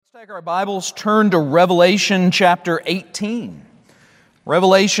Take our Bibles, turn to Revelation chapter 18.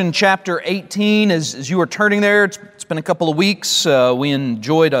 Revelation chapter 18, as you are turning there, it's been a couple of weeks. We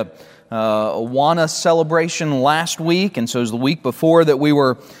enjoyed a Awana celebration last week, and so it was the week before that we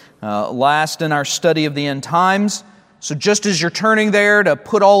were last in our study of the end times. So just as you're turning there, to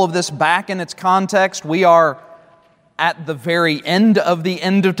put all of this back in its context, we are at the very end of the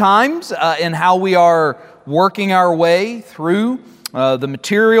end of times in how we are working our way through the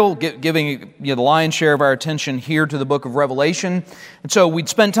material, giving the lion's share of our attention here to the book of Revelation. And so we'd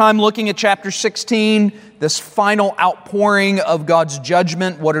spend time looking at chapter 16, this final outpouring of God's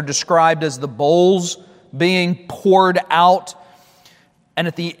judgment, what are described as the bowls being poured out. And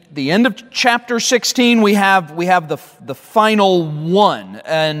at the end of chapter 16, we have the final one.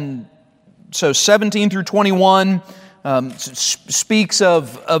 And so 17 through 21 speaks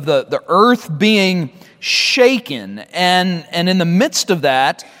of the earth being shaken, and in the midst of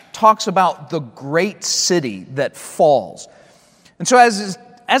that, talks about the great city that falls. And so as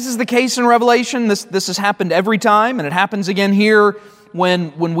is the case in Revelation, this has happened every time, and it happens again here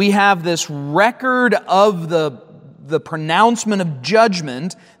when we have this record of the pronouncement of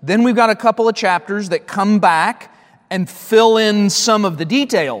judgment. Then we've got a couple of chapters that come back and fill in some of the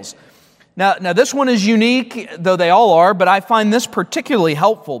details. Now this one is unique, though they all are, but I find this particularly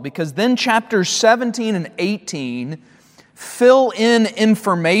helpful because then chapters 17 and 18 fill in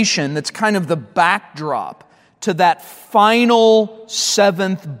information that's kind of the backdrop to that final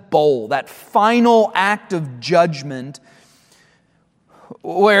seventh bowl, that final act of judgment,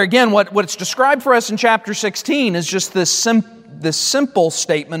 where again, what's described for us in chapter 16 is just this simple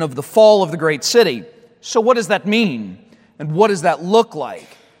statement of the fall of the great city. So what does that mean? And what does that look like?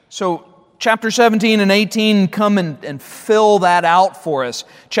 So chapter 17 and 18 come and fill that out for us.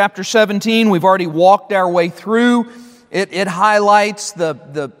 Chapter 17, we've already walked our way through. It highlights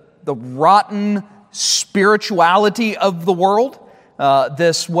the rotten spirituality of the world.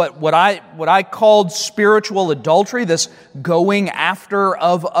 This what I called spiritual adultery, this going after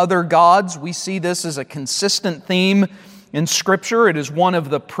of other gods. We see this as a consistent theme in Scripture. It is one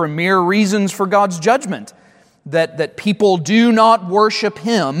of the premier reasons for God's judgment, that people do not worship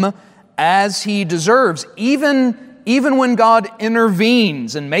Him as He deserves, even when God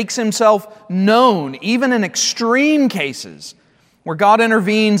intervenes and makes Himself known, even in extreme cases where God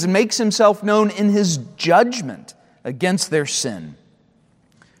intervenes and makes Himself known in His judgment against their sin.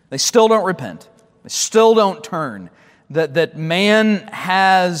 They still don't repent. They still don't turn. That man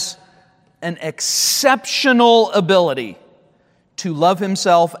has an exceptional ability to love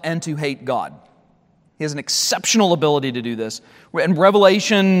himself and to hate God. He has an exceptional ability to do this. And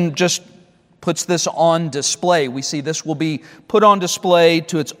Revelation just puts this on display. We see this will be put on display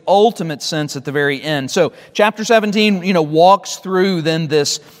to its ultimate sense at the very end. So chapter 17, walks through then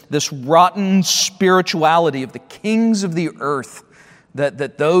this rotten spirituality of the kings of the earth,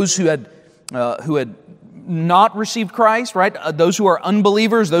 that those who had not received Christ, right? Those who are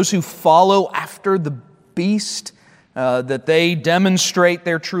unbelievers, those who follow after the beast, that they demonstrate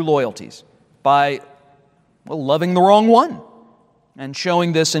their true loyalties by loving the wrong one and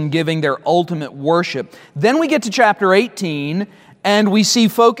showing this and giving their ultimate worship. Then we get to chapter 18, and we see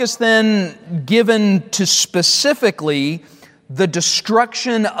focus then given to specifically the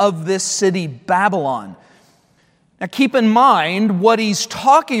destruction of this city, Babylon. Now keep in mind, what he's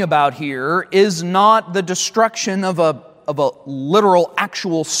talking about here is not the destruction of a literal,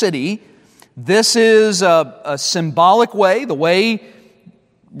 actual city. This is a symbolic way, the way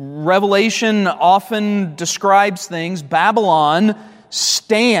Revelation often describes things. Babylon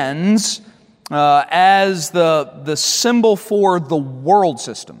stands as the symbol for the world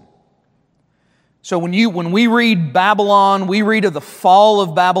system. So when we read Babylon, we read of the fall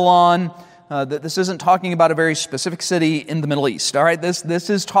of Babylon. That this isn't talking about a very specific city in the Middle East. All right, this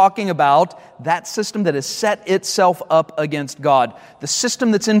is talking about that system that has set itself up against God, the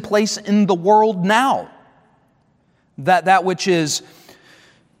system that's in place in the world now. That which is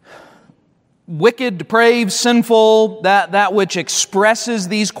wicked, depraved, sinful, that which expresses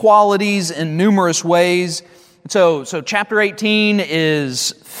these qualities in numerous ways. So chapter 18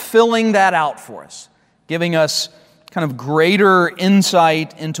 is filling that out for us, giving us kind of greater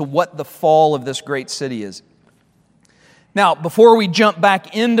insight into what the fall of this great city is. Now, before we jump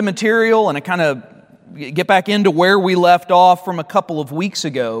back into material and I kind of get back into where we left off from a couple of weeks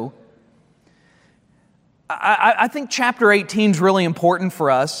ago, I think chapter 18 is really important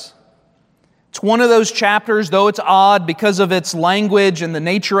for us. It's one of those chapters, though it's odd because of its language and the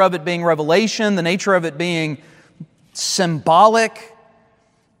nature of it being revelation, the nature of it being symbolic.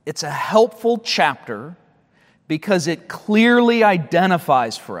 It's a helpful chapter because it clearly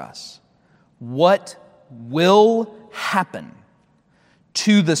identifies for us what will happen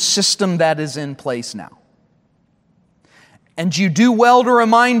to the system that is in place now. And you do well to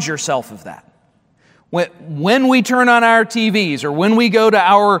remind yourself of that. When we turn on our TVs or when we go to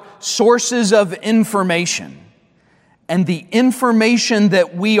our sources of information, and the information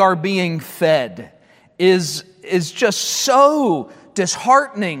that we are being fed is just so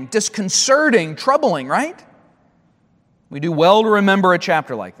disheartening, disconcerting, troubling, right? We do well to remember a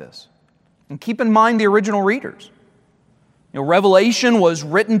chapter like this. And keep in mind the original readers. Revelation was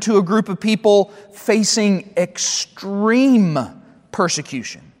written to a group of people facing extreme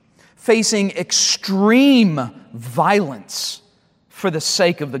persecution, facing extreme violence for the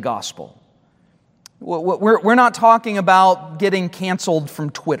sake of the gospel. We're not talking about getting canceled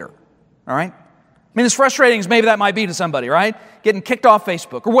from Twitter, all right? I mean, as frustrating as maybe that might be to somebody, right? Getting kicked off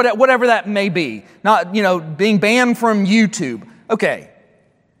Facebook or whatever that may be. Not, being banned from YouTube. Okay.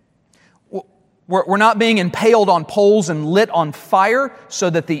 We're not being impaled on poles and lit on fire so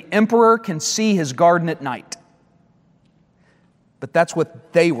that the emperor can see his garden at night. But that's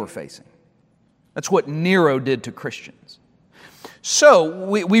what they were facing. That's what Nero did to Christians. So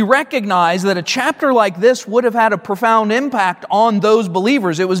we recognize that a chapter like this would have had a profound impact on those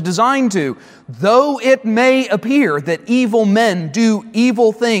believers it was designed to. Though it may appear that evil men do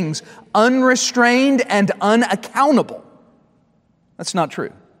evil things unrestrained and unaccountable, that's not true.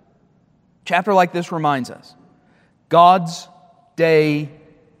 A chapter like this reminds us God's day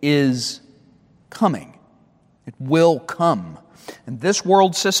is coming. It will come. And this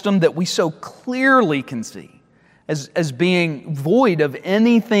world system that we so clearly can see as being void of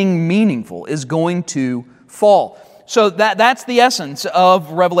anything meaningful is going to fall. So that's the essence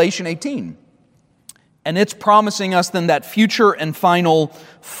of Revelation 18. And it's promising us then that future and final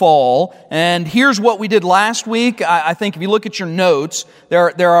fall. And here's what we did last week. I think if you look at your notes,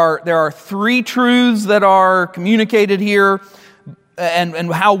 there are three truths that are communicated here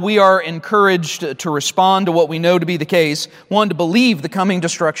and how we are encouraged to respond to what we know to be the case. One, to believe the coming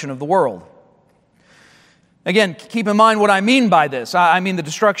destruction of the world. Again, keep in mind what I mean by this. I mean the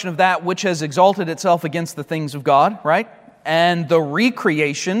destruction of that which has exalted itself against the things of God, right? And the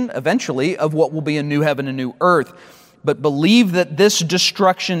recreation, eventually, of what will be a new heaven and new earth. But believe that this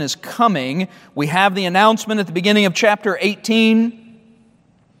destruction is coming. We have the announcement at the beginning of chapter 18.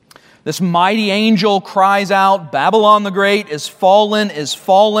 This mighty angel cries out, Babylon the Great is fallen,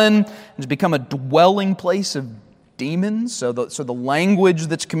 has become a dwelling place of demons. So the language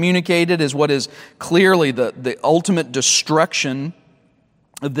that's communicated is what is clearly the ultimate destruction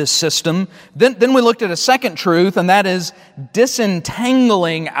of this system. Then we looked at a second truth, and that is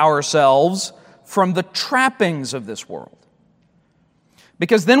disentangling ourselves from the trappings of this world.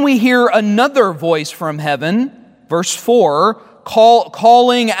 Because then we hear another voice from heaven, verse 4,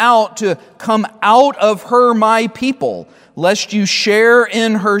 calling out to come out of her, my people, lest you share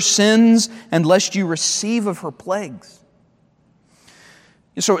in her sins and lest you receive of her plagues.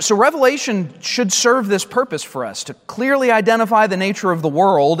 So Revelation should serve this purpose for us, to clearly identify the nature of the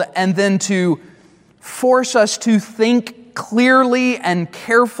world and then to force us to think clearly and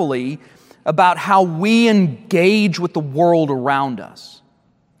carefully about how we engage with the world around us.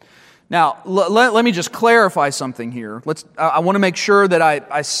 Now, let me just clarify something here. I want to make sure that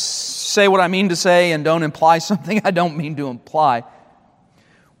I say what I mean to say and don't imply something I don't mean to imply.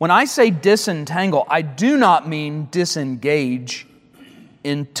 When I say disentangle, I do not mean disengage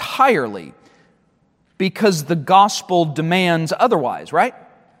entirely, because the gospel demands otherwise, right?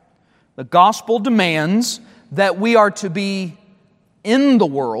 The gospel demands that we are to be in the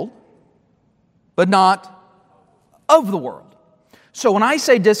world, but not of the world. So when I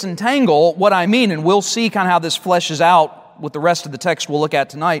say disentangle, what I mean, and we'll see kind of how this fleshes out with the rest of the text we'll look at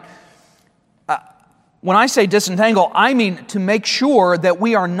tonight. When I say disentangle, I mean to make sure that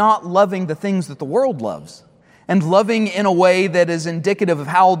we are not loving the things that the world loves, and loving in a way that is indicative of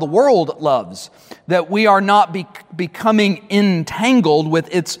how the world loves. That we are not becoming entangled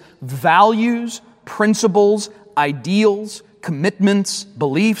with its values, principles, ideals, commitments,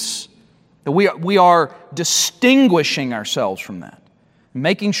 beliefs. That we are distinguishing ourselves from that.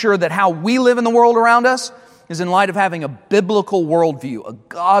 Making sure that how we live in the world around us is in light of having a biblical worldview, a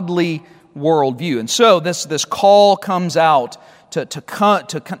godly worldview. And so this call comes out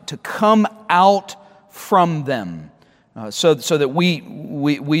to come out from them, so that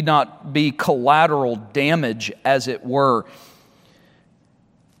we not be collateral damage, as it were.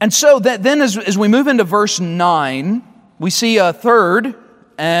 And so that then as we move into verse 9, we see a third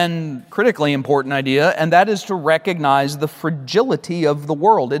and critically important idea, and that is to recognize the fragility of the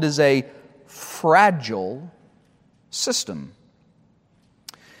world. It is a fragile system.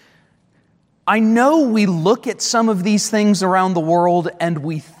 I know we look at some of these things around the world and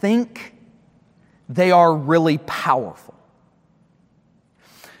we think they are really powerful.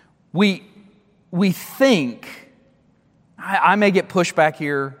 We think, I may get pushback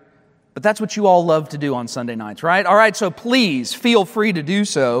here, but that's what you all love to do on Sunday nights, right? All right, so please feel free to do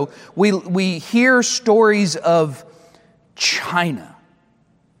so. We hear stories of China.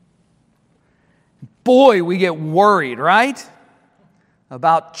 Boy, we get worried, right?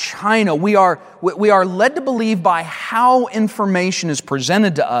 About China. We are led to believe by how information is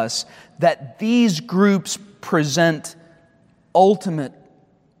presented to us that these groups present ultimate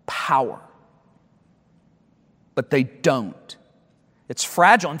power. But they don't. It's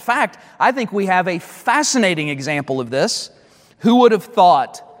fragile. In fact, I think we have a fascinating example of this. Who would have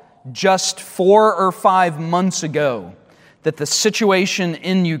thought just 4 or 5 months ago that the situation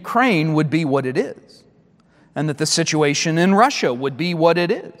in Ukraine would be what it is, and that the situation in Russia would be what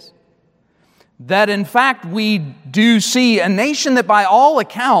it is? That in fact we do see a nation that by all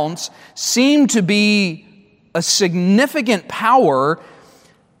accounts seemed to be a significant power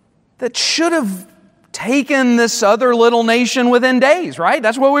that should have taken this other little nation within days, right?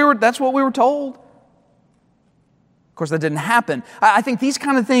 That's what we were told. Of course, that didn't happen. I think these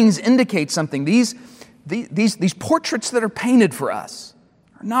kind of things indicate something. These portraits that are painted for us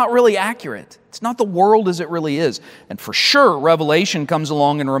are not really accurate. It's not the world as it really is. And for sure, Revelation comes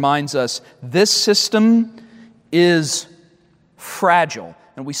along and reminds us this system is fragile.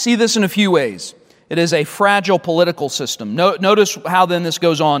 And we see this in a few ways. It is a fragile political system. Notice how then this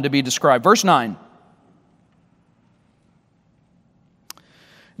goes on to be described. Verse 9.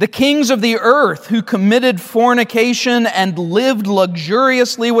 The kings of the earth who committed fornication and lived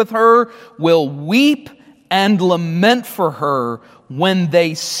luxuriously with her will weep and lament for her when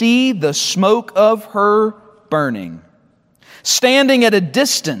they see the smoke of her burning, standing at a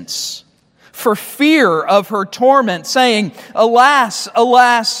distance for fear of her torment, saying, Alas,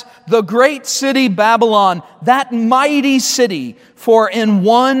 alas, the great city Babylon, that mighty city, for in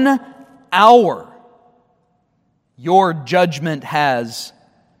 1 hour your judgment has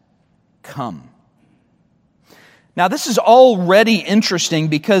come. Now, this is already interesting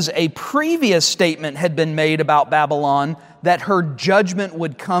because a previous statement had been made about Babylon that her judgment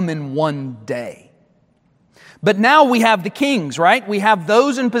would come in 1 day. But now we have the kings, right? We have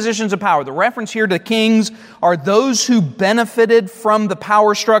those in positions of power. The reference here to kings are those who benefited from the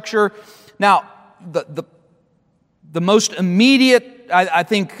power structure. Now, the most immediate, I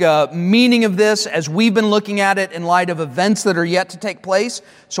think, meaning of this, as we've been looking at it in light of events that are yet to take place.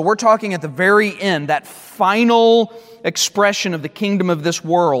 So we're talking at the very end, that final expression of the kingdom of this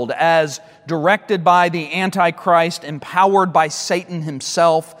world as directed by the Antichrist, empowered by Satan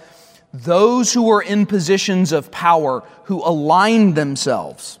himself. Those who are in positions of power, who align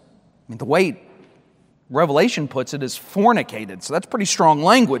themselves. I mean, the way Revelation puts it is fornicated. So that's pretty strong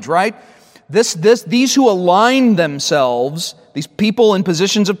language, right? These who align themselves, these people in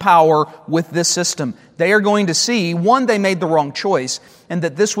positions of power with this system, they are going to see, one, they made the wrong choice, and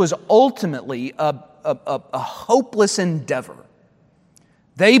that this was ultimately a hopeless endeavor.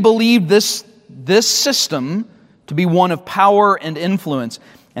 They believed this system to be one of power and influence.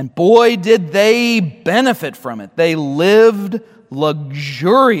 And boy, did they benefit from it. They lived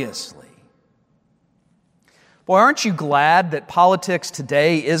luxuriously. Boy, aren't you glad that politics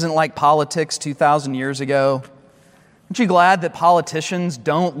today isn't like politics 2,000 years ago? Aren't you glad that politicians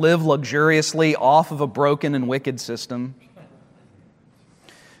don't live luxuriously off of a broken and wicked system?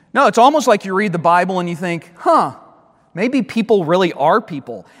 No, it's almost like you read the Bible and you think, maybe people really are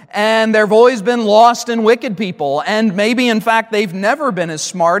people. And there have always been lost and wicked people. And maybe, in fact, they've never been as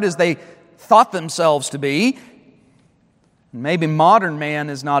smart as they thought themselves to be. Maybe modern man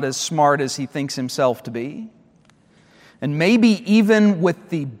is not as smart as he thinks himself to be. And maybe even with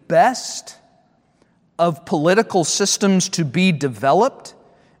the best of political systems to be developed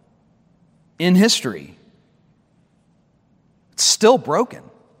in history, it's still broken,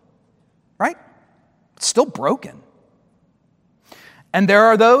 right? It's still broken. And there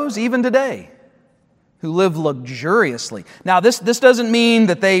are those, even today, who live luxuriously. Now, this doesn't mean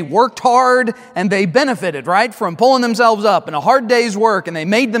that they worked hard and they benefited, right, from pulling themselves up in a hard day's work and they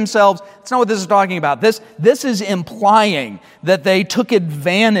made themselves. That's not what this is talking about. This is implying that they took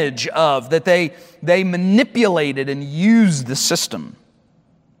advantage of, that they manipulated and used the system.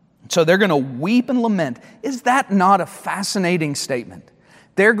 So they're going to weep and lament. Is that not a fascinating statement?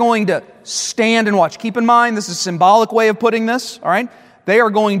 They're going to stand and watch. Keep in mind, this is a symbolic way of putting this, all right? They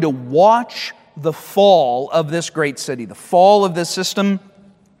are going to watch the fall of this great city, the fall of this system.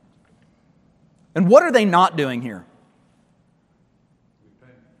 And what are they not doing here?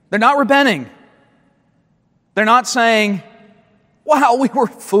 They're not repenting. They're not saying, wow, we were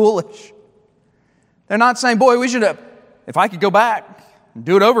foolish. They're not saying, boy, we should have, if I could go back and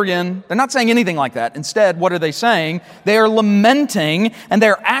do it over again. They're not saying anything like that. Instead, what are they saying? They are lamenting, and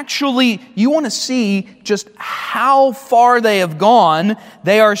they're actually, you want to see just how far they have gone.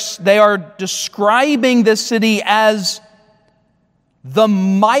 They are describing this city as the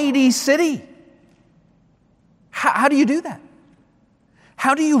mighty city. How do you do that?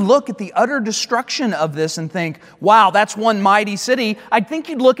 How do you look at the utter destruction of this and think, wow, that's one mighty city? I'd think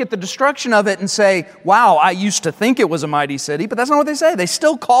you'd look at the destruction of it and say, wow, I used to think it was a mighty city, but that's not what they say. They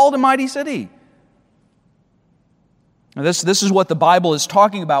still call it a mighty city. Now this is what the Bible is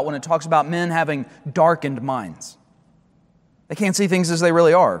talking about when it talks about men having darkened minds. They can't see things as they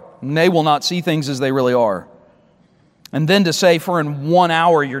really are. And they will not see things as they really are. And then to say, for in 1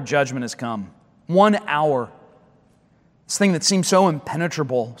 hour your judgment has come. 1 hour. This thing that seems so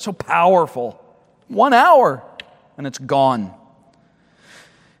impenetrable, so powerful. 1 hour, and it's gone.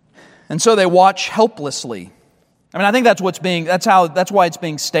 And so they watch helplessly. I mean, I think that's why it's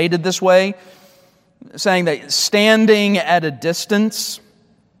being stated this way, saying that standing at a distance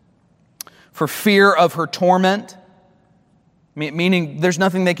for fear of her torment, meaning there's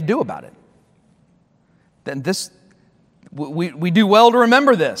nothing they can do about it. Then we do well to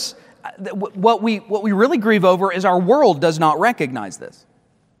remember this. What we really grieve over is our world does not recognize this.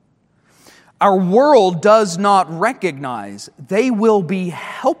 Our world does not recognize they will be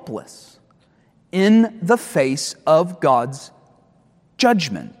helpless in the face of God's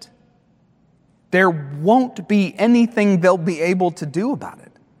judgment. There won't be anything they'll be able to do about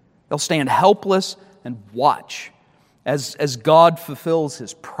it. They'll stand helpless and watch as God fulfills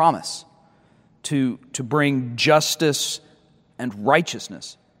His promise to bring justice and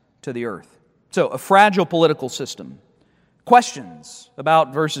righteousness to the earth. So, a fragile political system. Questions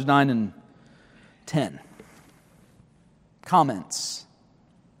about verses 9 and 10? Comments?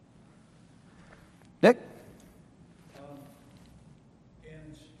 Nick?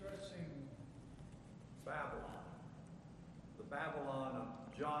 In stressing Babylon, the Babylon of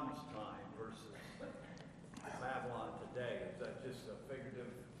John's time versus Babylon today, is that just a figurative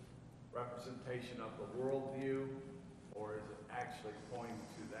representation of the worldview, or is it actually pointing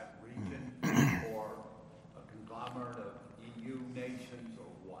to that region or a conglomerate of EU nations or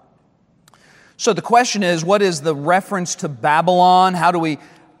what? So the question is, what is the reference to Babylon?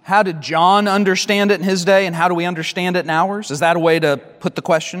 How did John understand it in his day, and how do we understand it in ours? Is that a way to put the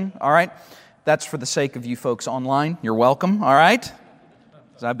question? All right. That's for the sake of you folks online. You're welcome. All right.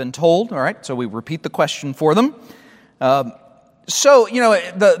 As I've been told. All right. So we repeat the question for them. So,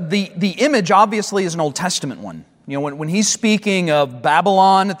 the image obviously is an Old Testament one. When he's speaking of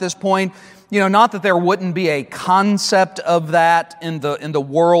Babylon at this point, not that there wouldn't be a concept of that in the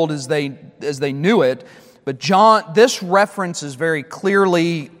world as they knew it, but this reference is very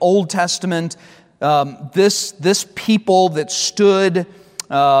clearly Old Testament. This people that stood,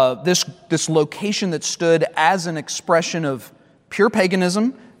 this location that stood as an expression of pure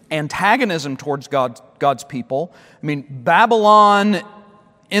paganism, antagonism towards God's people. I mean, Babylon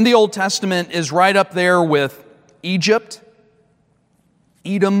in the Old Testament is right up there with Egypt,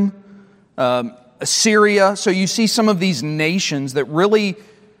 Edom, Assyria. So you see some of these nations that really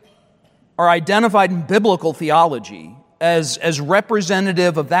are identified in biblical theology as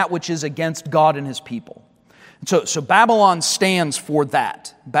representative of that which is against God and His people. So Babylon stands for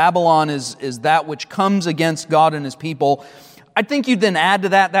that. Babylon is that which comes against God and His people. I think you then add to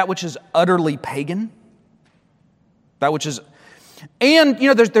that which is utterly pagan. That which is, and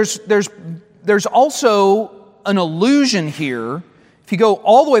there's also an allusion here. If you go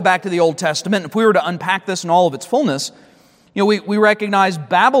all the way back to the Old Testament, if we were to unpack this in all of its fullness, we recognize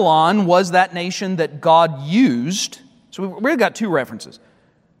Babylon was that nation that God used. So we've really got two references.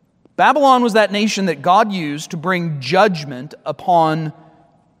 Babylon was that nation that God used to bring judgment upon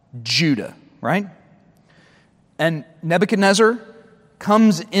Judah, right? And Nebuchadnezzar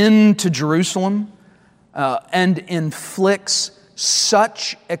comes into Jerusalem and inflicts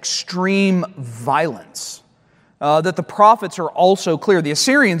such extreme violence that the prophets are also clear. The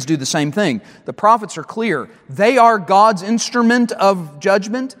Assyrians do the same thing. The prophets are clear. They are God's instrument of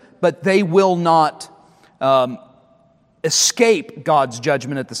judgment, but they will not escape God's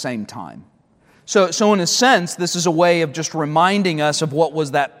judgment at the same time. So in a sense, this is a way of just reminding us of what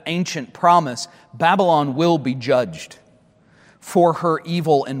was that ancient promise. Babylon will be judged for her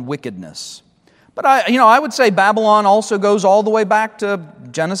evil and wickedness. But I would say Babylon also goes all the way back to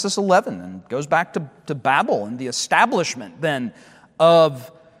Genesis 11 and goes back to Babel and the establishment then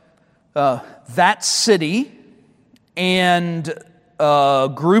of that city and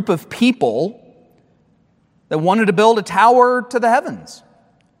a group of people that wanted to build a tower to the heavens.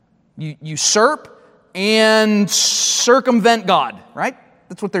 You usurp and circumvent God, right?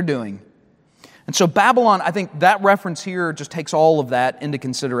 That's what they're doing. And so Babylon, I think that reference here just takes all of that into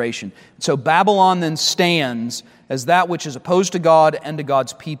consideration. So Babylon then stands as that which is opposed to God and to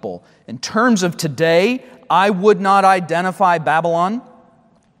God's people. In terms of today, I would not identify Babylon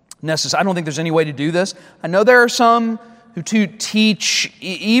necessarily. I don't think there's any way to do this. I know there are some who teach,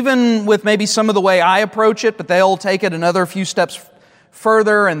 even with maybe some of the way I approach it, but they'll take it another few steps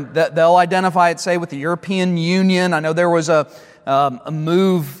further and they'll identify it, say, with the European Union. I know there was a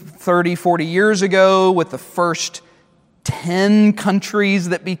move 30, 40 years ago with the first 10 countries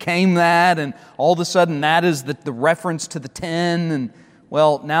that became that, and all of a sudden that is the reference to the 10, and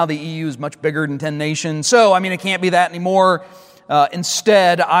well, now the EU is much bigger than 10 nations, so it can't be that anymore.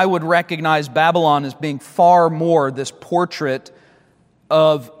 Instead, I would recognize Babylon as being far more this portrait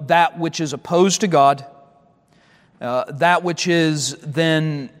of that which is opposed to God, that which is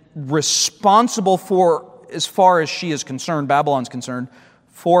then responsible for, as far as she is concerned, Babylon's concerned,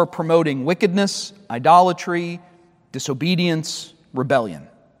 for promoting wickedness, idolatry, disobedience, rebellion.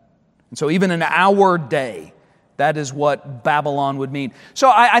 And so even in our day, that is what Babylon would mean. So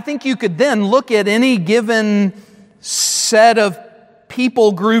I think you could then look at any given set of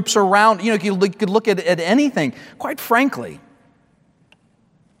people groups around, you could look at anything. Quite frankly,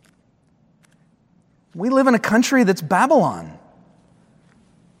 we live in a country that's Babylon.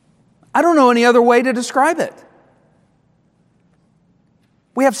 I don't know any other way to describe it.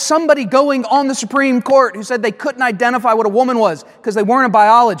 We have somebody going on the Supreme Court who said they couldn't identify what a woman was because they weren't a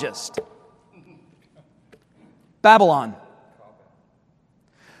biologist. Babylon.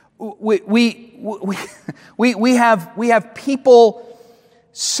 We have people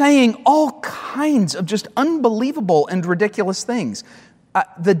saying all kinds of just unbelievable and ridiculous things.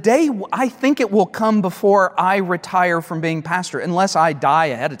 The day, I think it will come before I retire from being pastor, unless I die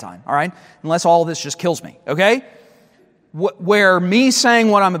ahead of time, all right? Unless all of this just kills me, okay? Where me saying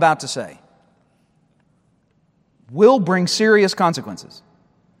what I'm about to say will bring serious consequences.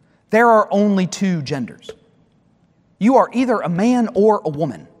 There are only two genders. You are either a man or a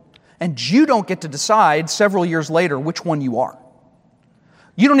woman, and you don't get to decide several years later which one you are.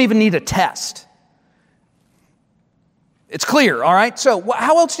 You don't even need a test. It's clear, all right? So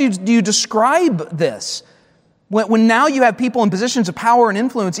how else do you describe this? When now you have people in positions of power and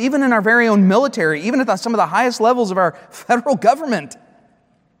influence, even in our very own military, even at some of the highest levels of our federal government.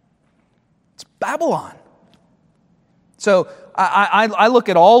 It's Babylon. So I look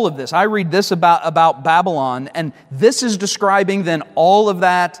at all of this. I read this about Babylon, and this is describing then all of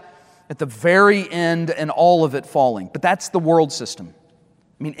that at the very end and all of it falling. But that's the world system.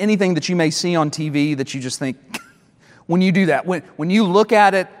 Anything that you may see on TV that you just think, when you do that, when you look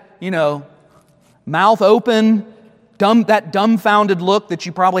at it, mouth open, that dumbfounded look that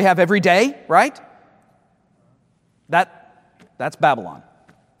you probably have every day, right? That's Babylon.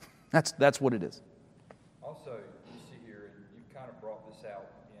 That's what it is. Also, you see here, and you kind of brought this out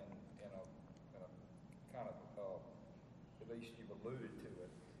in a kind of, at least you've alluded to it.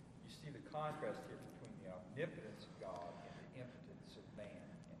 You see the contrast here between the omnipotence of God and the impotence of man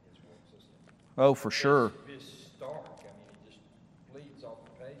in his world system. Oh, for sure. It's stark. It just bleeds off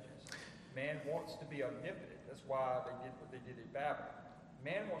the pages. Man wants to be omnipotent. That's why they did what they did in Babylon.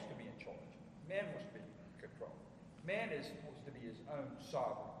 Man wants to be in charge. Man wants to be in control. Man wants to be his own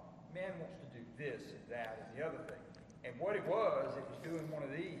sovereign. Man wants to do this and that and the other thing. And what it was doing one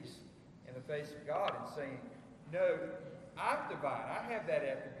of these in the face of God and saying, no, I'm divine. I have that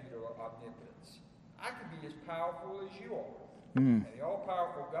attribute of omnipotence. I can be as powerful as you are. And the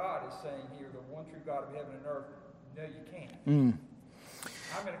all-powerful God is saying here, the one true God of heaven and earth, no, you can't. I'm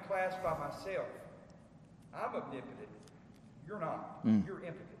in a class by myself. I'm omnipotent. You're not. You're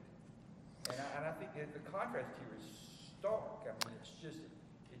impotent. And I think the contrast here is stark. It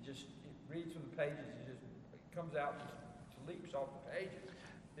reads from the pages. It comes out, just leaps off the pages.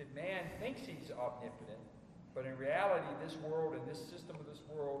 That man thinks he's omnipotent, but in reality, this world and this system of this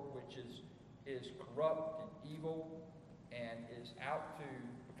world, which is corrupt and evil and is out to,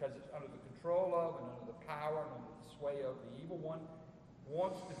 because it's under the control of and under the power and under the sway of the evil one,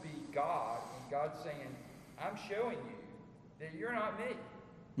 wants to be God, and God's saying, I'm showing you that you're not me,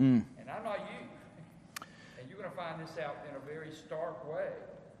 and I'm not you. And you're going to find this out in a very stark way,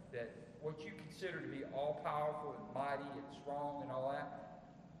 that what you consider to be all-powerful and mighty and strong and all that,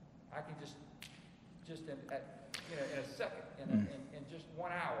 I can just in a second, in just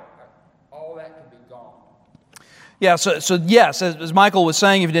 1 hour, all that can be gone. Yeah, so yes, as Michael was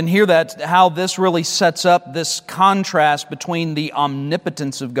saying, if you didn't hear that, how this really sets up this contrast between the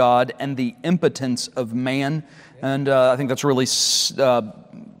omnipotence of God and the impotence of man. And I think that's a really succinct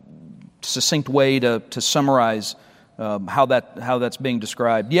way to summarize how that's being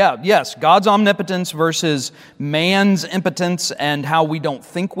described. Yes, God's omnipotence versus man's impotence, and how we don't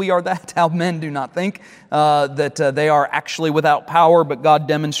think we are that, how men do not think that they are actually without power, but God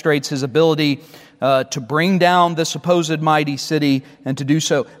demonstrates His ability to bring down the supposed mighty city and to do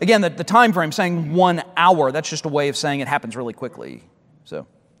so. Again, the time frame, saying 1 hour, that's just a way of saying it happens really quickly. So,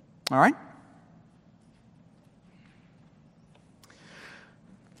 all right?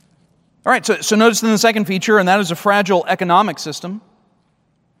 All right, so notice in the second feature, and that is a fragile economic system.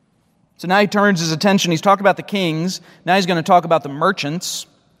 So now he turns his attention, he's talked about the kings, now he's going to talk about the merchants.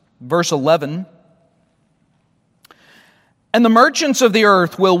 Verse 11. And the merchants of the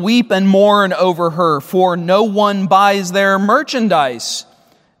earth will weep and mourn over her, for no one buys their merchandise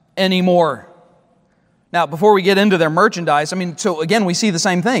anymore. Now, before we get into their merchandise, so again, we see the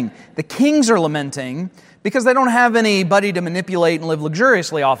same thing. The kings are lamenting because they don't have anybody to manipulate and live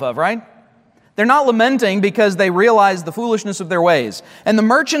luxuriously off of, right? They're not lamenting because they realize the foolishness of their ways. And the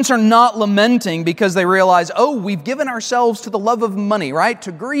merchants are not lamenting because they realize, we've given ourselves to the love of money, right?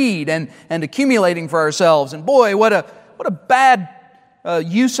 To greed and accumulating for ourselves. And boy, what a bad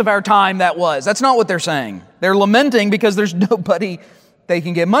use of our time that was. That's not what they're saying. They're lamenting because there's nobody they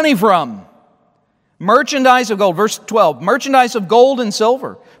can get money from. Merchandise of gold, verse 12, merchandise of gold and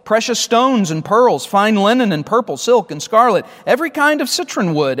silver, precious stones and pearls, fine linen and purple, silk and scarlet, every kind of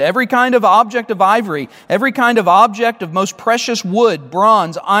citron wood, every kind of object of ivory, every kind of object of most precious wood,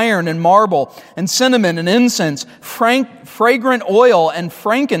 bronze, iron, and marble, and cinnamon and incense, fragrant oil and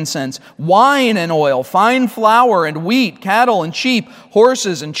frankincense, wine and oil, fine flour and wheat, cattle and sheep,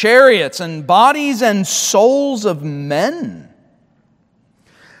 horses and chariots, and bodies and souls of men.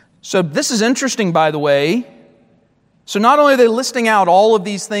 So this is interesting, by the way. So not only are they listing out all of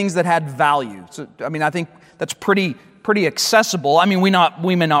these things that had value. So, I think that's pretty accessible.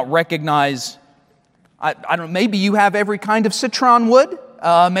 We may not recognize, I don't know, maybe you have every kind of citron wood.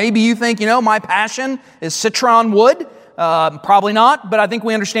 Maybe you think, my passion is citron wood. Probably not, but I think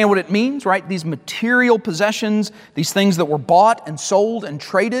we understand what it means, right? These material possessions, these things that were bought and sold and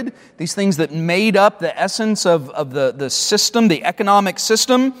traded, these things that made up the essence of the system, the economic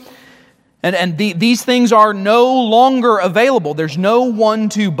system. And these things are no longer available. There's no one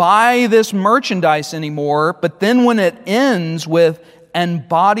to buy this merchandise anymore. But then when it ends with, and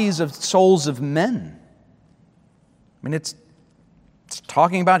bodies of souls of men, it's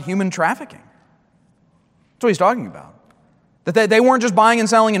talking about human trafficking. That's what he's talking about. That they weren't just buying and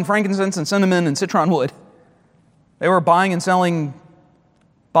selling in frankincense and cinnamon and citron wood. They were buying and selling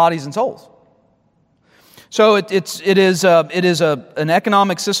bodies and souls. So it is an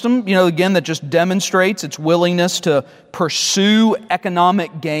economic system, again, that just demonstrates its willingness to pursue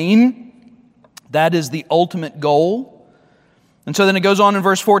economic gain. That is the ultimate goal. And so then it goes on in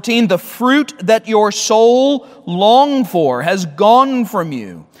verse 14, the fruit that your soul longed for has gone from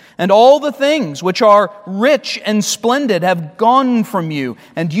you. And all the things which are rich and splendid have gone from you,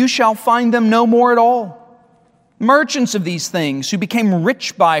 and you shall find them no more at all. Merchants of these things, who became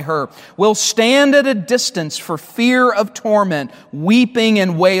rich by her, will stand at a distance for fear of torment, weeping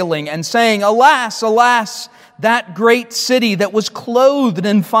and wailing, and saying, Alas, alas, that great city that was clothed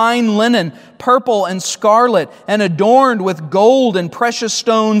in fine linen, purple and scarlet, and adorned with gold and precious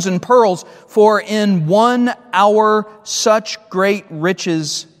stones and pearls, for in 1 hour such great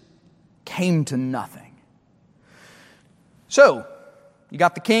riches came to nothing. So, you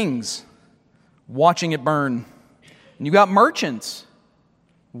got the kings watching it burn. And you got merchants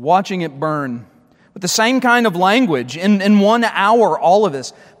watching it burn. With the same kind of language, in 1 hour, all of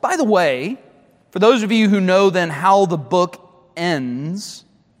this. By the way, for those of you who know then how the book ends,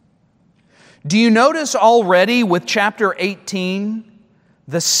 do you notice already with chapter 18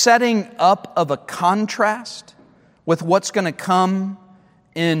 the setting up of a contrast with what's going to come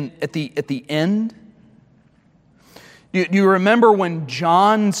at the end? Do you remember when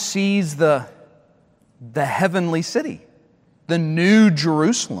John sees the heavenly city, the new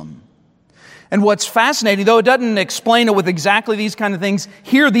Jerusalem? And what's fascinating, though it doesn't explain it with exactly these kind of things,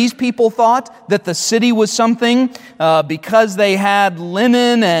 here these people thought that the city was something because they had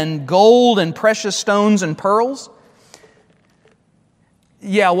linen and gold and precious stones and pearls.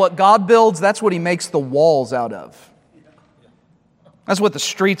 Yeah, what God builds, that's what He makes the walls out of. That's what the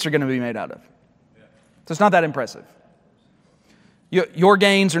streets are going to be made out of. So it's not that impressive. Your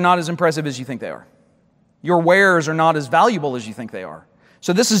gains are not as impressive as you think they are. Your wares are not as valuable as you think they are.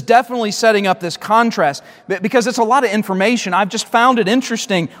 So this is definitely setting up this contrast, because it's a lot of information. I've just found it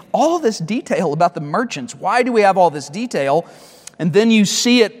interesting, all of this detail about the merchants. Why do we have all this detail? And then you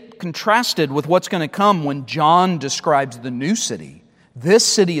see it contrasted with what's going to come when John describes the new city. This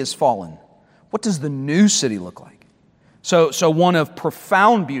city is fallen. What does the new city look like? So one of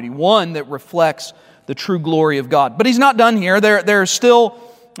profound beauty, one that reflects the true glory of God. But he's not done here. There are still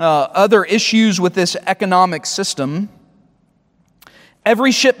other issues with this economic system.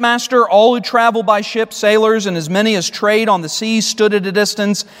 Every shipmaster, all who travel by ship, sailors, and as many as trade on the sea, stood at a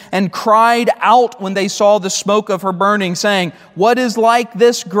distance and cried out when they saw the smoke of her burning, saying, "What is like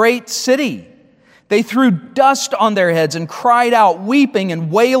this great city?" They threw dust on their heads and cried out, weeping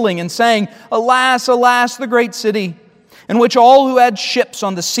and wailing and saying, "Alas, alas, the great city, in which all who had ships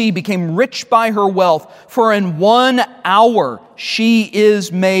on the sea became rich by her wealth, for in 1 hour she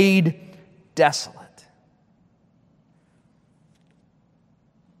is made desolate."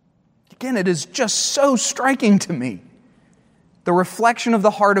 Again, it is just so striking to me, the reflection of the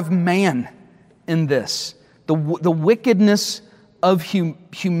heart of man in this, the wickedness of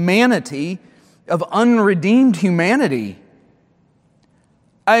humanity, of unredeemed humanity.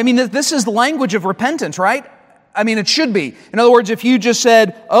 I mean, this is the language of repentance, right? I mean, it should be. In other words, if you just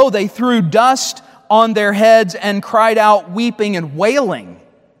said, "Oh, they threw dust on their heads and cried out weeping and wailing,"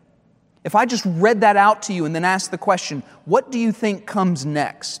 if I just read that out to you and then asked the question, what do you think comes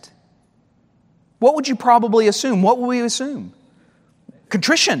next? What would you probably assume? What would we assume?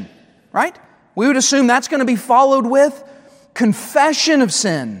 Contrition, right? We would assume that's going to be followed with confession of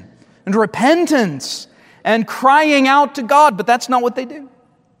sin and repentance and crying out to God, but that's not what they do.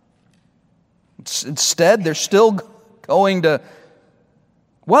 Instead, they're still going to,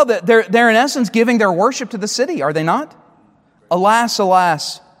 well, they're in essence giving their worship to the city, are they not? Alas,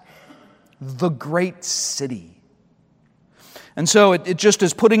 alas, the great city. And so it just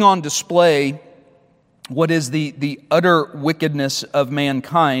is putting on display what is the utter wickedness of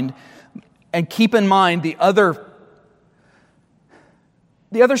mankind. And keep in mind the other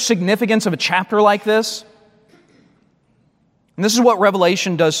significance of a chapter like this. And this is what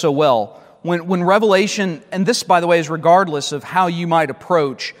Revelation does so well. When Revelation, and this, by the way, is regardless of how you might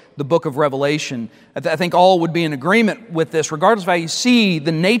approach the book of Revelation, I think all would be in agreement with this, regardless of how you see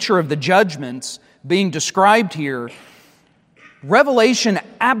the nature of the judgments being described here. Revelation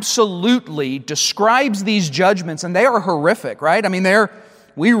absolutely describes these judgments, and they are horrific, right? I mean,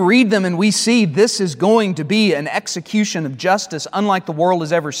 we read them and we see this is going to be an execution of justice unlike the world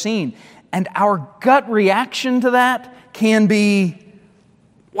has ever seen. And our gut reaction to that can be,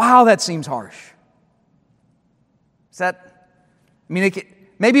 wow, that seems harsh. Is that, I mean,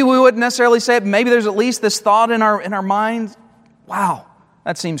 maybe we wouldn't necessarily say it, but maybe there's at least this thought in our minds, wow,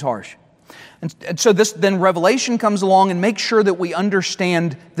 that seems harsh. And so then Revelation comes along and makes sure that we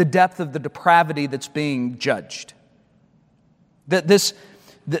understand the depth of the depravity that's being judged. That this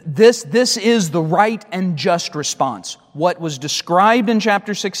is the right and just response. What was described in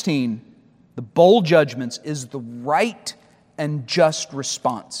chapter 16, the bowl judgments, is the right and just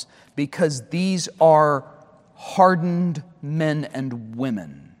response, because these are hardened men and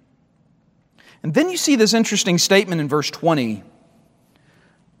women. And then you see this interesting statement in verse 20.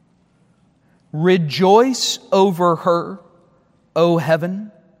 "Rejoice over her, O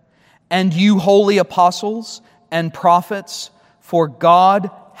heaven, and you holy apostles and prophets, for God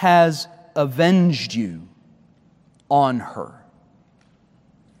has avenged you on her."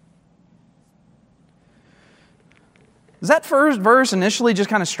 Does that first verse initially just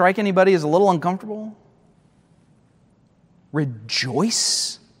kind of strike anybody as a little uncomfortable?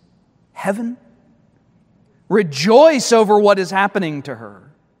 Rejoice, heaven? Rejoice over what is happening to her.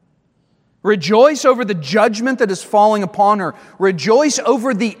 Rejoice over the judgment that is falling upon her. Rejoice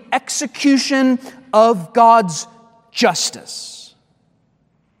over the execution of God's justice.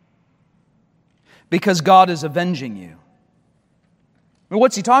 Because God is avenging you. I mean,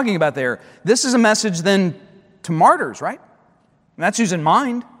 what's he talking about there? This is a message then to martyrs, right? And that's who's in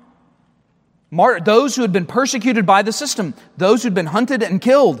mind. Those who had been persecuted by the system. Those who'd been hunted and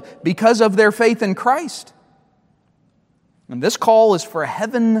killed because of their faith in Christ. And this call is for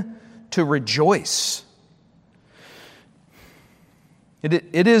heaven to rejoice.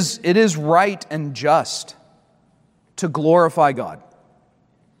 It is right and just to glorify God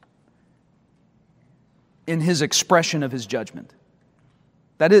in His expression of His judgment.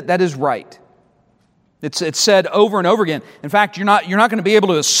 That is right. It's said over and over again. In fact, you're not going to be able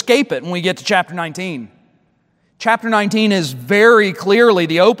to escape it when we get to chapter 19. Chapter 19 is very clearly,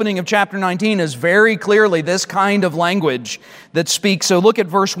 the opening of chapter 19 is very clearly this kind of language that speaks. So look at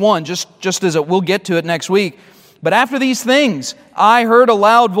verse 1, just as we'll get to it next week. But after these things, I heard a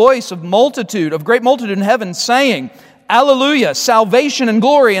loud voice of great multitude in heaven, saying, Alleluia, salvation and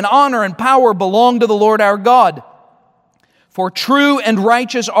glory and honor and power belong to the Lord our God. For true and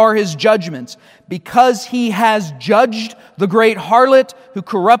righteous are His judgments, because He has judged the great harlot who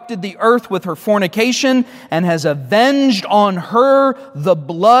corrupted the earth with her fornication, and has avenged on her the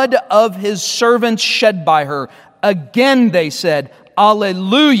blood of His servants shed by her. Again they said,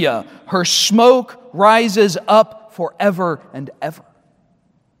 Alleluia, her smoke rises up forever and ever.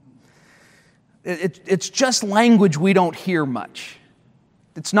 It's just language we don't hear much.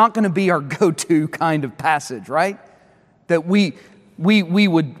 It's not going to be our go-to kind of passage, right? That we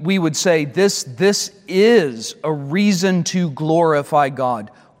would say this is a reason to glorify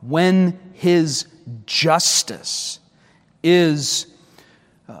God when His justice is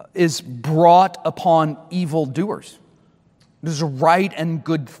brought upon evildoers. This is a right and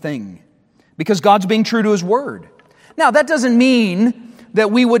good thing because God's being true to His word. Now, that doesn't mean that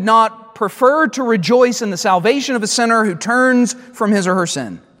we would not prefer to rejoice in the salvation of a sinner who turns from his or her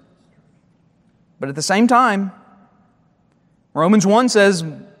sin. But at the same time, Romans 1 says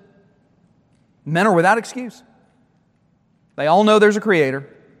men are without excuse. They all know there's a Creator.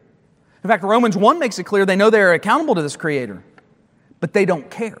 In fact, Romans 1 makes it clear they know they're accountable to this Creator, but they don't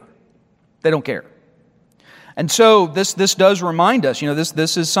care. They don't care. And so this does remind us,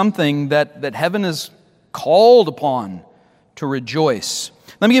 this is something that heaven is called upon to rejoice.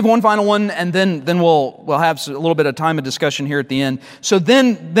 Let me give one final one, and then we'll have a little bit of time of discussion here at the end. So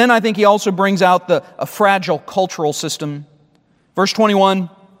then I think he also brings out a fragile cultural system. Verse 21,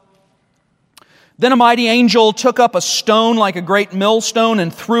 Then a mighty angel took up a stone like a great millstone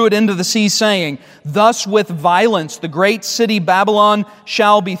and threw it into the sea, saying, Thus with violence the great city Babylon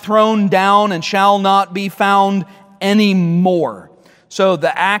shall be thrown down and shall not be found any more. So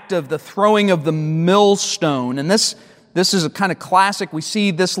the act of the throwing of the millstone, and this is a kind of classic. We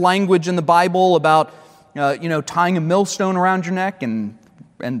see this language in the Bible about tying a millstone around your neck and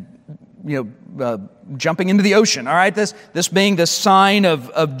jumping into the ocean. All right, this being the sign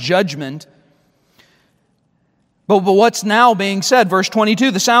of judgment. But what's now being said? Verse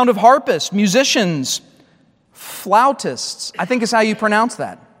 22, the sound of harpists, musicians, flautists. I think is how you pronounce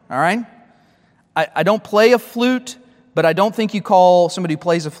that. All right? I don't play a flute, but I don't think you call somebody who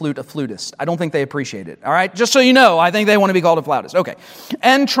plays a flute a flutist. I don't think they appreciate it. All right? Just so you know, I think they want to be called a flautist. Okay.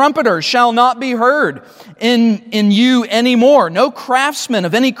 And trumpeters shall not be heard in you anymore. No craftsman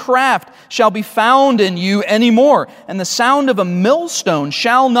of any craft shall be found in you anymore. And the sound of a millstone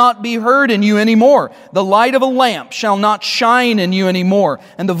shall not be heard in you anymore. The light of a lamp shall not shine in you anymore.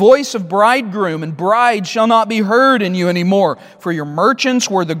 And the voice of bridegroom and bride shall not be heard in you anymore. For your merchants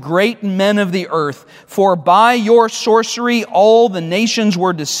were the great men of the earth. For by your sorcery all the nations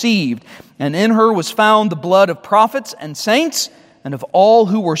were deceived. And in her was found the blood of prophets and saints and of all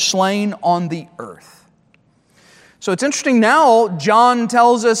who were slain on the earth. So it's interesting now, John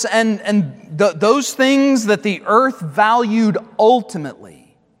tells us, those things that the earth valued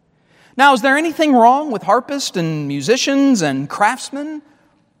ultimately. Now, is there anything wrong with harpists and musicians and craftsmen?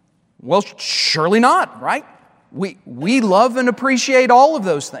 Well, surely not, right? We love and appreciate all of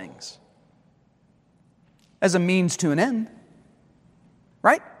those things as a means to an end,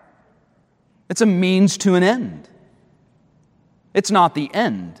 right? It's a means to an end. It's not the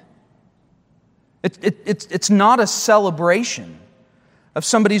end. It's not a celebration of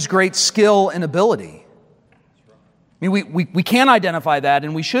somebody's great skill and ability. I mean, we can identify that,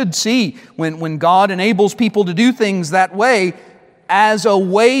 and we should see when God enables people to do things that way as a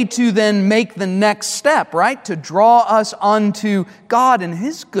way to then make the next step, right? To draw us unto God and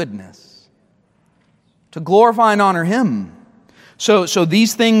His goodness, to glorify and honor Him. So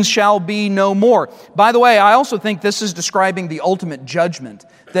these things shall be no more. By the way, I also think this is describing the ultimate judgment.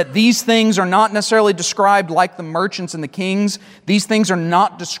 That these things are not necessarily described like the merchants and the kings. These things are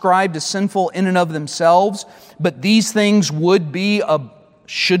not described as sinful in and of themselves. But these things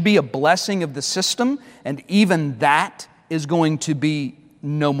should be a blessing of the system. And even that is going to be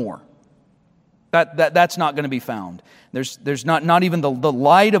no more. That's not going to be found. There's not even the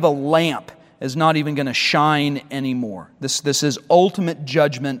light of a lamp is not even going to shine anymore. This is ultimate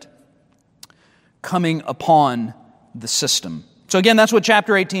judgment coming upon the system. So again, that's what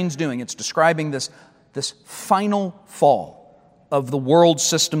chapter 18 is doing. It's describing this final fall of the world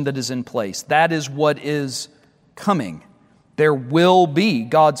system that is in place. That is what is coming. There will be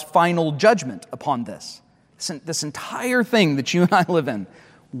God's final judgment upon this. This entire thing that you and I live in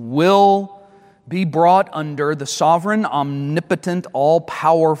will be brought under the sovereign, omnipotent,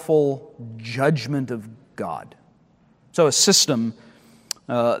 all-powerful judgment of God. So a system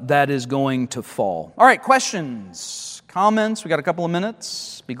that is going to fall. All right, questions, comments? We got a couple of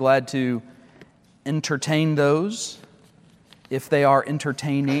minutes. Be glad to entertain those if they are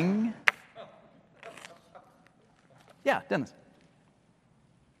entertaining. Yeah, Dennis.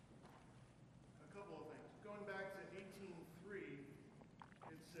 A couple of things. Going back to 18:3,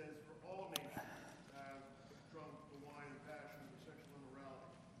 it says, "For all nations have drunk the wine and passion of sexual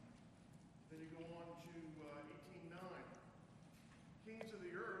immorality." Then you go on to 18:9. Kings of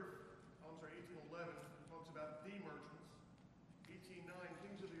the earth, 18:11, talks about the merchants. 18:9,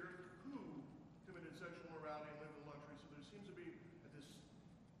 kings of the earth who committed sexual immorality and lived in luxury. So there seems to be a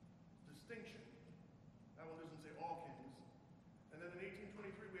distinction. That one doesn't say all kings. And then in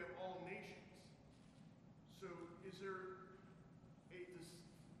 18:23, we have all nations. So is there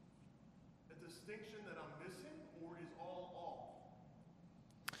a distinction that I'm missing, or is all?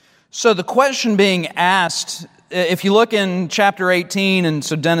 So the question being asked, if you look in chapter 18, and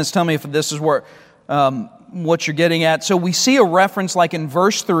so Dennis, tell me if this is where what you're getting at. So we see a reference like in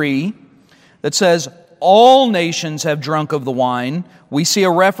verse 3 that says, all nations have drunk of the wine. We see a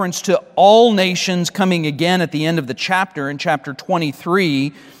reference to all nations coming again at the end of the chapter, in chapter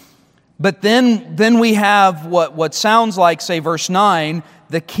 23. But then we have what sounds like, say, verse 9,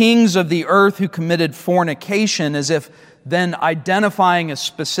 the kings of the earth who committed fornication, as if then identifying a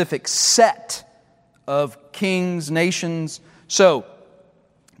specific set of kings, nations. So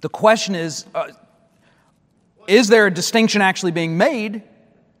the question is there a distinction actually being made?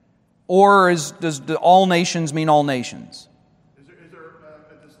 Or does all nations mean all nations? Is there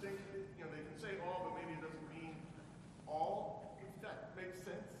a distinction? They can say all, but maybe it doesn't mean all, if that makes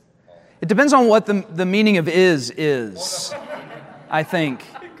sense. It depends on what the meaning of is, I think.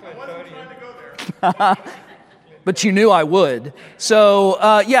 I wasn't trying to go there. But you knew I would. So,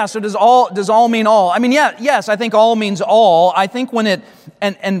 so does all mean all? I mean, yes, I think all means all. I think when it,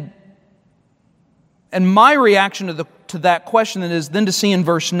 and my reaction to that question is then to see in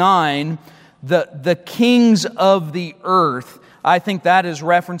verse 9, the kings of the earth. I think that is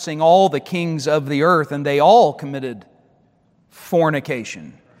referencing all the kings of the earth, and they all committed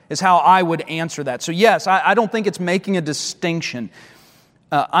fornication, is how I would answer that. So yes, I don't think it's making a distinction.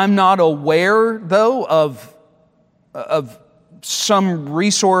 I'm not aware, though, of some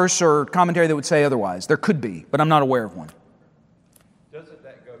resource or commentary that would say otherwise. There could be, but I'm not aware of one. Doesn't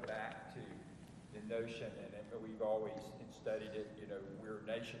that go back to the notion, and we've always studied it, we're a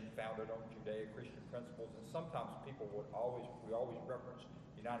nation founded on Judeo-Christian principles, and sometimes we always reference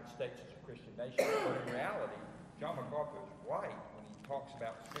the United States as a Christian nation, but in reality, John MacArthur is right when he talks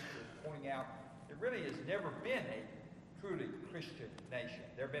about Scripture, pointing out there really has never been a truly Christian nation.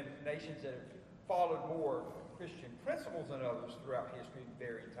 There have been nations that have followed more Christian principles than others throughout history in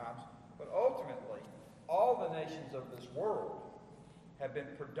varying times, but ultimately, all the nations of this world have been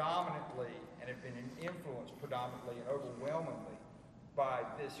predominantly and have been influenced predominantly and overwhelmingly by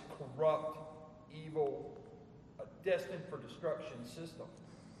this corrupt, evil, destined for destruction system,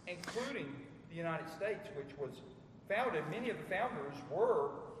 including the United States, which was founded, many of the founders were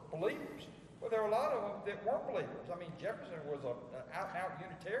believers. Well, there were a lot of them that weren't believers. I mean, Jefferson was an out-and-out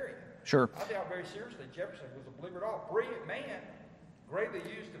Unitarian. Sure. I doubt very seriously Jefferson was a believer at all. Brilliant man, greatly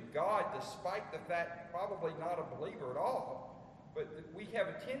used of God, despite the fact probably not a believer at all. But we have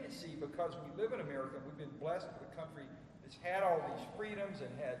a tendency, because we live in America, we've been blessed with a country that's had all these freedoms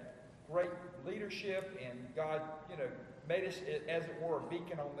and had great leadership, and God, made us, as it were, a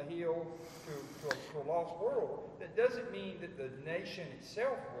beacon on the hill to a lost world. That doesn't mean that the nation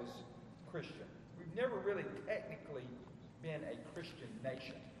itself was Christian. We've never really technically been a Christian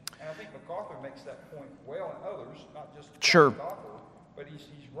nation. And I think MacArthur makes that point well, and others, not just Sure. MacArthur, but he's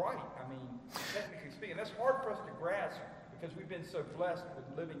right. I mean, technically speaking, that's hard for us to grasp because we've been so blessed with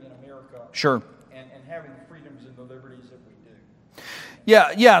living in America. Sure. And having the freedoms and the liberties that we do.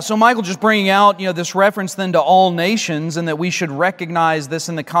 Yeah. So Michael just bringing out, this reference then to all nations, and that we should recognize this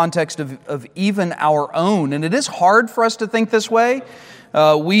in the context of even our own. And it is hard for us to think this way.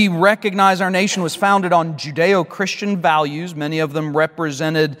 We recognize our nation was founded on Judeo-Christian values. Many of them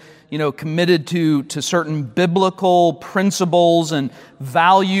represented, committed to certain biblical principles and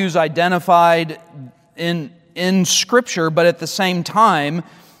values identified in Scripture. But at the same time,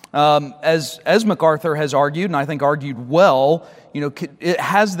 as MacArthur has argued, and I think argued well,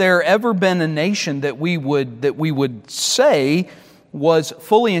 has there ever been a nation that we would say was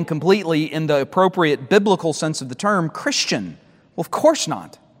fully and completely, in the appropriate biblical sense of the term, Christian? Well, of course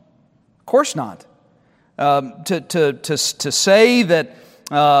not. Of course not. To say that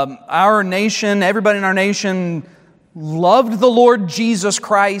our nation, everybody in our nation, loved the Lord Jesus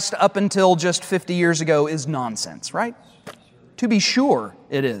Christ up until just 50 years ago is nonsense, right? To be sure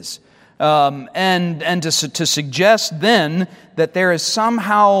it is. And to suggest then that there is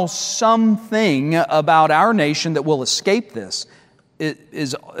somehow something about our nation that will escape this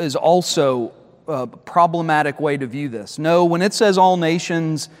is also a problematic way to view this. No, when it says all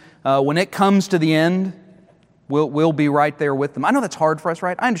nations, when it comes to the end, we'll be right there with them. I know that's hard for us,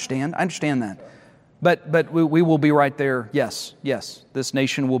 right? I understand that. But we will be right there. Yes, this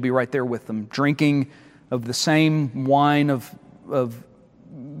nation will be right there with them, drinking of the same wine of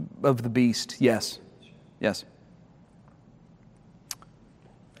the beast. Yes.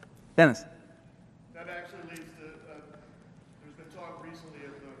 Dennis. That actually leads to, there's been talk recently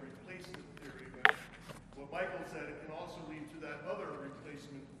of the replacement theory, but what Michael said, it can also lead to that other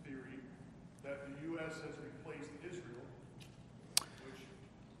replacement theory that the U.S. has replaced Israel, which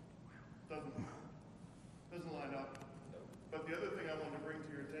doesn't line up. But the other thing I wanted to bring to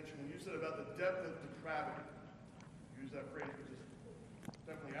your attention, when you said about the depth of depravity, use that phrase, which is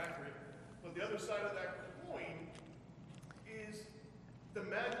definitely accurate, but the other side of that coin is the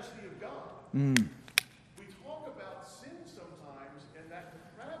majesty of God. We talk about sin sometimes and that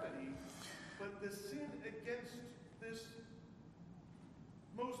depravity, but the sin against this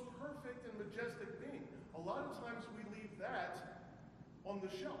most perfect and majestic being. A lot of times we leave that on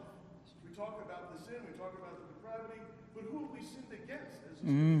the shelf. We talk about the sin, we talk about the depravity, but who have we sinned against? As the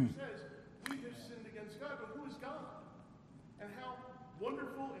scripture says, we have sinned against God, but who is God? And how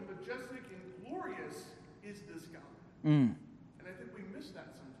wonderful and majestic and glorious is this God? And I think we miss that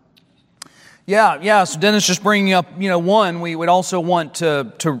sometimes. Yeah. So Dennis just bringing up, one, we would also want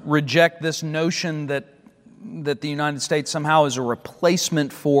to reject this notion that the United States somehow is a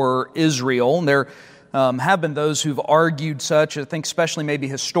replacement for Israel. And there have been those who've argued such, I think especially maybe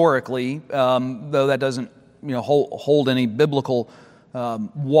historically, though that doesn't hold any biblical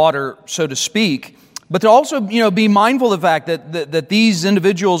water, so to speak. But to also, be mindful of the fact that these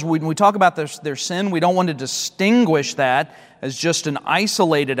individuals, when we talk about their sin, we don't want to distinguish that as just an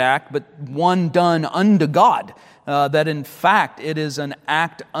isolated act, but one done unto God. That in fact it is an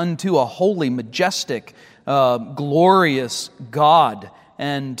act unto a holy, majestic, glorious God.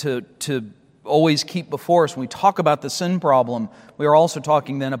 And to always keep before us, when we talk about the sin problem, we are also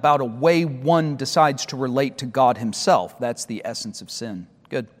talking then about a way one decides to relate to God Himself. That's the essence of sin.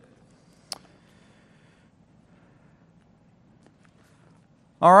 Good.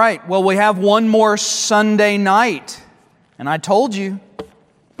 All right, well, we have one more Sunday night. And I told you,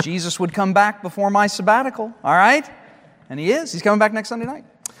 Jesus would come back before my sabbatical. All right? And He is. He's coming back next Sunday night.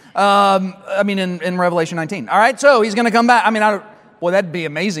 In Revelation 19. All right, so He's going to come back. Well, that'd be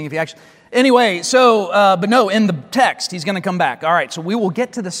amazing if He actually... Anyway, but no, in the text, He's going to come back. All right, so we will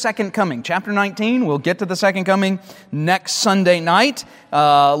get to the second coming. Chapter 19, we'll get to the second coming next Sunday night.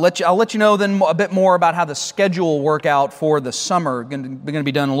 I'll let you know then a bit more about how the schedule will work out for the summer. Going to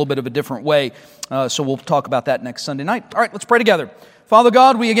be done a little bit of a different way. So we'll talk about that next Sunday night. All right, let's pray together. Father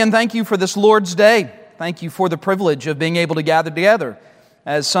God, we again thank You for this Lord's Day. Thank You for the privilege of being able to gather together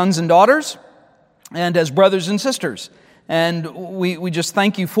as sons and daughters and as brothers and sisters. And we just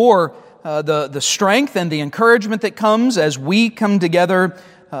thank You for the strength and the encouragement that comes as we come together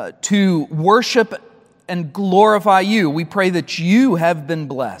to worship and glorify You. We pray that You have been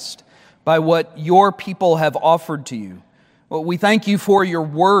blessed by what Your people have offered to You. Well, we thank You for Your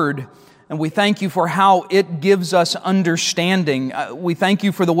Word, and we thank You for how it gives us understanding. We thank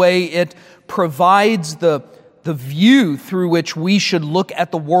You for the way it provides the view through which we should look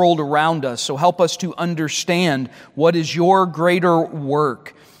at the world around us. So help us to understand what is Your greater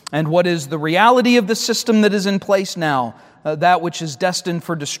work and what is the reality of the system that is in place now, that which is destined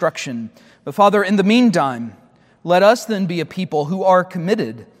for destruction. But Father, in the meantime, let us then be a people who are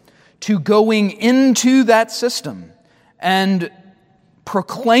committed to going into that system and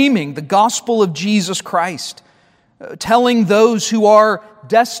proclaiming the gospel of Jesus Christ, telling those who are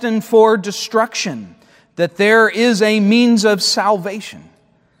destined for destruction that there is a means of salvation.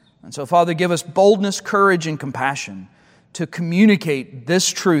 And so, Father, give us boldness, courage, and compassion to communicate this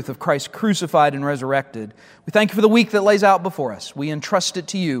truth of Christ crucified and resurrected. We thank You for the week that lays out before us. We entrust it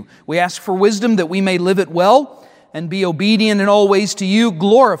to You. We ask for wisdom that we may live it well and be obedient in all ways to You,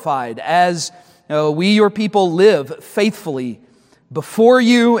 glorified as we, Your people, live faithfully before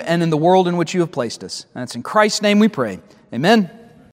You and in the world in which You have placed us. And it's in Christ's name we pray. Amen.